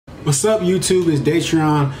What's up, YouTube? It's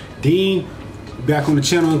Datron Dean back on the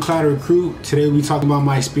channel in Cloud Recruit. Today we'll be talking about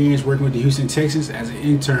my experience working with the Houston Texans as an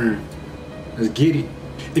intern. Let's get it.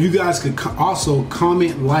 If you guys could also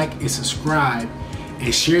comment, like, and subscribe,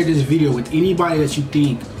 and share this video with anybody that you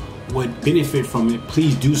think would benefit from it,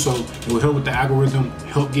 please do so. It will help with the algorithm,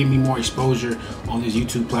 help get me more exposure on this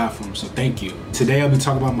YouTube platform, so thank you. Today I'll be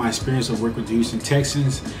talking about my experience of working with the Houston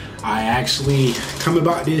Texans. I actually come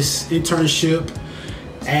about this internship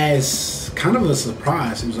as kind of a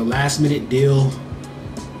surprise. It was a last minute deal.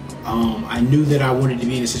 I knew that I wanted to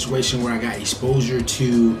be in a situation where I got exposure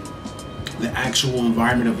to the actual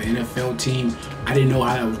environment of an NFL team. I didn't know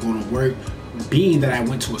how that was going to work, being that I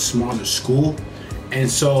went to a smaller school. And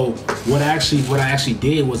so what I actually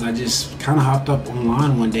did was I just kind of hopped up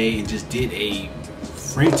online one day and just did a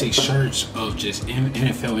frantic search of just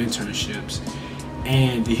NFL internships,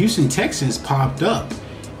 and the Houston Texans popped up,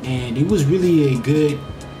 and it was really a good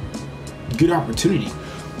opportunity.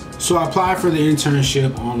 So I applied for the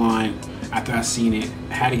internship online after I seen it.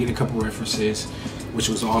 I had to get a couple references, which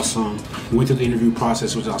was awesome. Went through the interview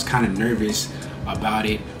process, which I was kind of nervous about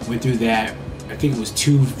it. Went through that. I think it was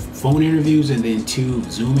 2 phone interviews and then 2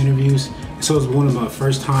 Zoom interviews. So it was one of my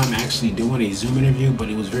first time actually doing a Zoom interview, but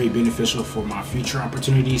it was very beneficial for my future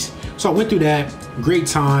opportunities. So I went through that. Great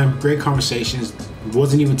time, great conversations.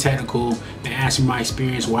 Wasn't even technical. They asked me my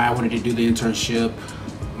experience, why I wanted to do the internship,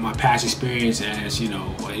 my past experience as,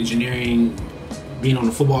 engineering, being on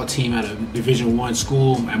the football team at a Division I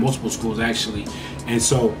school, at multiple schools actually. And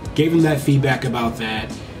so gave them that feedback about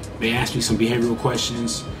that. They asked me some behavioral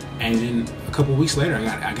questions, and then a couple weeks later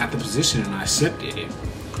I got the position and I accepted it.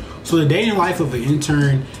 So the day in life of an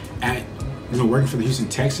intern at working for the Houston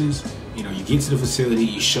Texans, you get to the facility,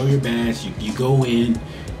 you show your badge, you go in,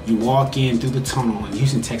 you walk in through the tunnel, and the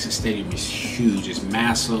Houston Texans Stadium is huge, it's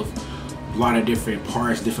massive, a lot of different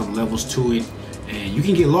parts, different levels to it, and you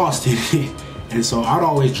can get lost in it. And so I'd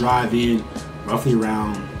always drive in roughly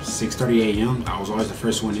around 6:30 a.m. I was always the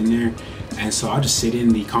first one in there. And so I just sit in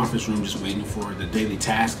the conference room just waiting for the daily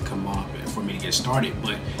task to come up and for me to get started.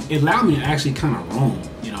 But it allowed me to actually kind of roam,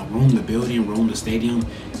 roam the building, roam the stadium.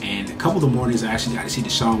 And a couple of the mornings I actually got to see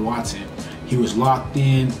Deshaun Watson. He was locked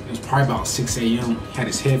in. It was probably about 6 a.m. Had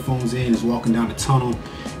his headphones in, was walking down the tunnel.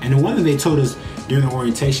 And the one thing they told us during the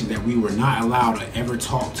orientation, that we were not allowed to ever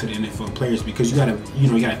talk to the NFL players, because you gotta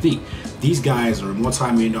think, these guys are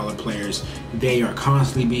multi-million-dollar players. They are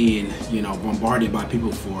constantly being, bombarded by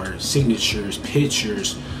people for signatures,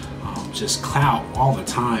 pictures, just clout all the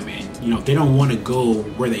time. And they don't want to go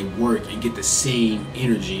where they work and get the same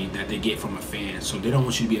energy that they get from a fan. So they don't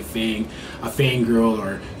want you to be a fangirl,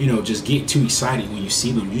 or just get too excited when you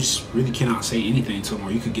see them. You just really cannot say anything to them,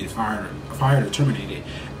 or you could get fired or terminated.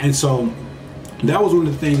 And so that was one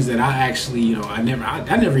of the things that I actually, I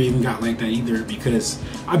never even got like that either, because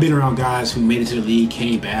I've been around guys who made it to the league,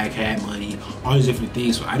 came back, had money, all these different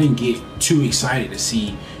things. So I didn't get too excited to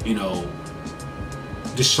see,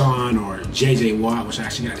 Deshaun or JJ Watt, which I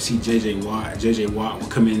actually got to see JJ Watt. JJ Watt would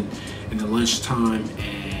come in the lunchtime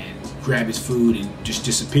and grab his food and just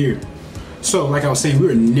disappear. So like I was saying, we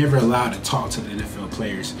were never allowed to talk to the NFL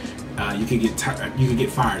players. You could get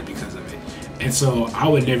fired because of it. And so I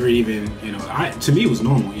would never even, to me it was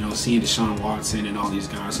normal, seeing Deshaun Watson and all these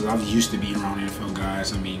guys, because I was used to being around NFL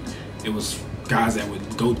guys. I mean, it was guys that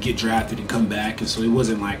would go get drafted and come back, and so it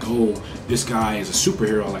wasn't like, oh, this guy is a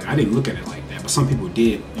superhero. Like, I didn't look at it like that, but some people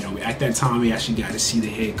did. At that time, we actually got to see the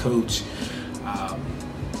head coach,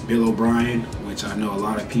 Bill O'Brien, which I know a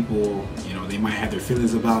lot of people, they might have their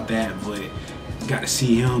feelings about that, but got to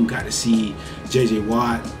see him, got to see JJ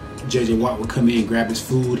Watt. JJ Watt would come in, grab his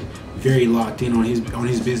food, very locked in on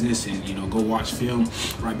his business, and go watch film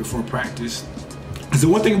right before practice. So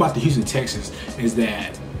one thing about the Houston Texans is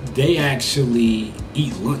that they actually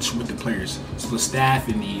eat lunch with the players. So the staff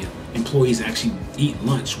and the employees actually eat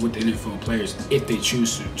lunch with the NFL players if they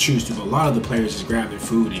choose to. But a lot of the players just grab their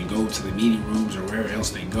food and go to the meeting rooms or wherever else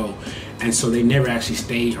they go. And so they never actually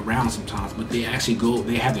stay around sometimes, but they actually go,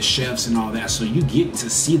 they have the chefs and all that. So you get to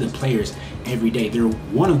see the players every day. They're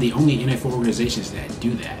one of the only NFL organizations that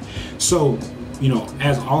do that. So,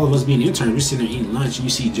 as all of us being interns, we're sitting there eating lunch, and you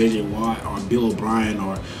see JJ Watt or Bill O'Brien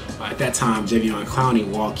or at that time Javion Clowney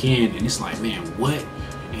walk in, and it's like, man, what?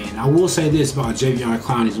 And I will say this about Javion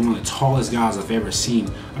Clowney, he's one of the tallest guys I've ever seen.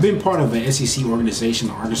 I've been part of an SEC organization,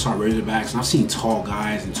 the Arkansas Razorbacks, and I've seen tall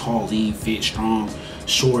guys and tall, lean, fit, strong,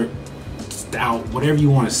 short, stout, whatever you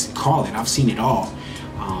want to call it. I've seen it all.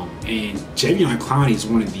 And Javion Clowney is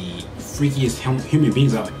one of the freakiest human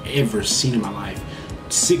beings I've ever seen in my life.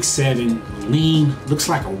 6'7", lean, looks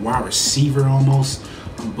like a wide receiver almost,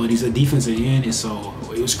 but he's a defensive end, and so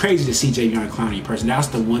it was crazy to see Jadeveon Clowney in person. That's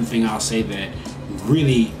the one thing I'll say that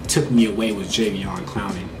really took me away was Jadeveon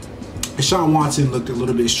Clowney. Deshaun Watson looked a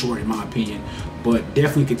little bit short in my opinion, but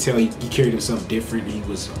definitely could tell he carried himself different. He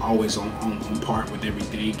was always on par with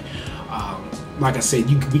everything. Like I said,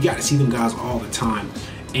 we got to see them guys all the time,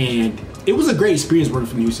 and it was a great experience working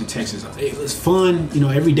for the Houston Texans. It was fun. You know,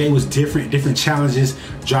 every day was different challenges.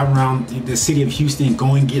 Driving around the city of Houston,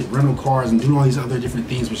 going get rental cars and doing all these other different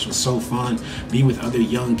things, which was so fun. Being with other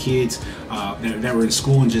young kids that were in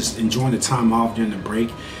school and just enjoying the time off during the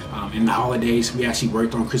break. In the holidays, we actually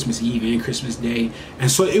worked on Christmas Eve and Christmas Day, and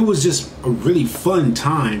so it was just a really fun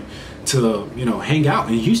time to hang out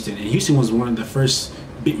in Houston. And Houston was one of the first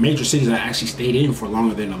big major cities I actually stayed in for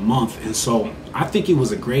longer than a month, and so I think it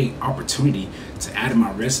was a great opportunity to add to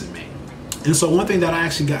my resume. And so one thing that I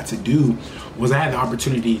actually got to do was I had the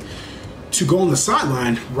opportunity to go on the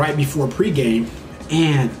sideline right before pregame,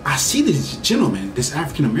 and I see this gentleman, this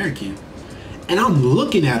African American, and I'm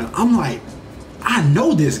looking at him. I'm like, I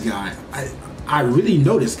know this guy. I really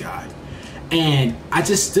know this guy. And I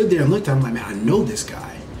just stood there and looked at him like, man, I know this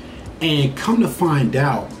guy. And come to find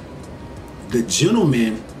out, the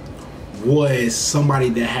gentleman was somebody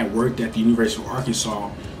that had worked at the University of Arkansas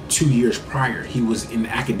 2 years prior. He was in the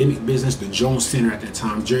academic business, the Jones Center at that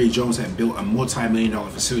time. Jerry Jones had built a multi-million-dollar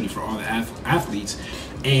facility for all the athletes.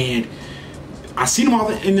 And I seen him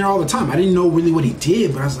in there all the time. I didn't know really what he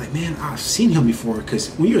did, but I was like, man, I've seen him before. Because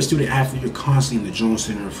when you're a student athlete, you're constantly in the Jones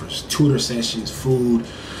Center for tutor sessions, food,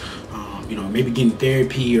 maybe getting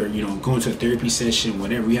therapy or, going to a therapy session,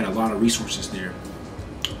 whatever. We had a lot of resources there.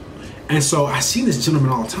 And so I seen this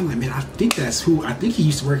gentleman all the time. Like, man, I think he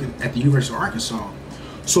used to work at the University of Arkansas.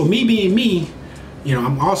 So me being me,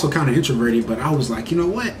 I'm also kind of introverted, but I was like, you know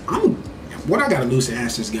what? What I gotta lose to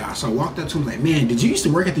ask this guy. So I walked up to him like, man, did you used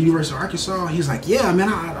to work at the University of Arkansas? He's like, yeah, man,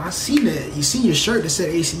 I seen that. You seen your shirt that said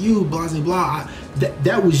ACU, blah, blah, blah.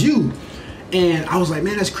 That was you. And I was like,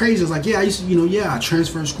 man, that's crazy. I was like, yeah, I used to, I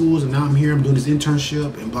transferred schools and now I'm here. I'm doing this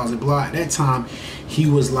internship and blah, blah, blah. At that time, he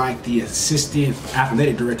was like the assistant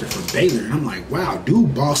athletic director for Baylor. And I'm like, wow,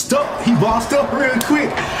 dude bossed up. He bossed up real quick.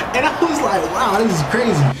 And I was like, wow, this is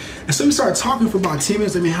crazy. And so we started talking for about 10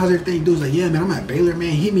 minutes. Like, man, how's everything? Dude's like, yeah, man, I'm at Baylor,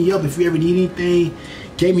 man. Hit me up if you ever need anything.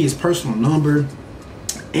 Gave me his personal number.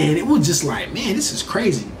 And it was just like, man, this is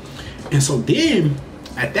crazy. And so then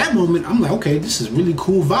at that moment, I'm like, okay, this is really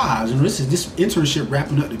cool vibes. This internship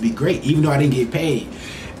wrapping up to be great, even though I didn't get paid.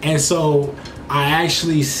 And so I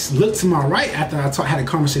actually looked to my right after I had a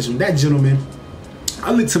conversation with that gentleman.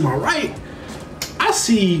 I looked to my right. I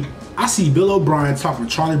see Bill O'Brien talking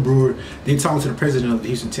to Charlie Brewer, then talking to the president of the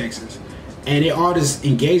Houston Texans. And they all just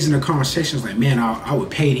engaged in a conversation. It's like, man, I would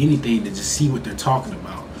pay anything to just see what they're talking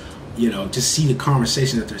about. Just see the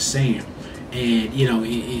conversation that they're saying. And,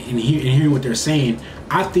 and hearing what they're saying,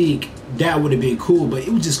 I think that would have been cool. But it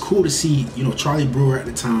was just cool to see, Charlie Brewer at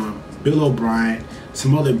the time, Bill O'Brien,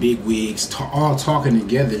 some other big wigs, all talking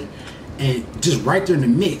together and just right there in the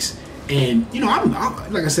mix. And,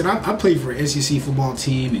 like I said, I played for an SEC football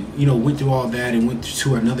team and, went through all that and went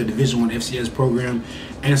to another Division I FCS program.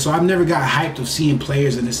 And so I've never got hyped of seeing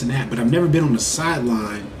players and this and that, but I've never been on the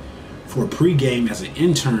sideline for a pregame as an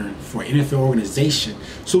intern for an NFL organization.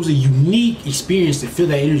 So it was a unique experience to feel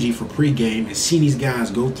that energy for pregame and seeing these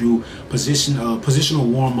guys go through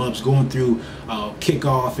positional warm-ups, going through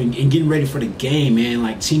kickoff and getting ready for the game, man.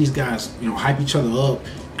 Like seeing these guys, hype each other up.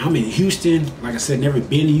 I'm in Houston, like I said, never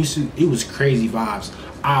been to Houston. It was crazy vibes.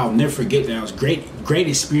 I'll never forget that. It was great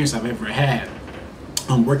experience I've ever had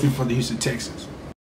working for the Houston Texans.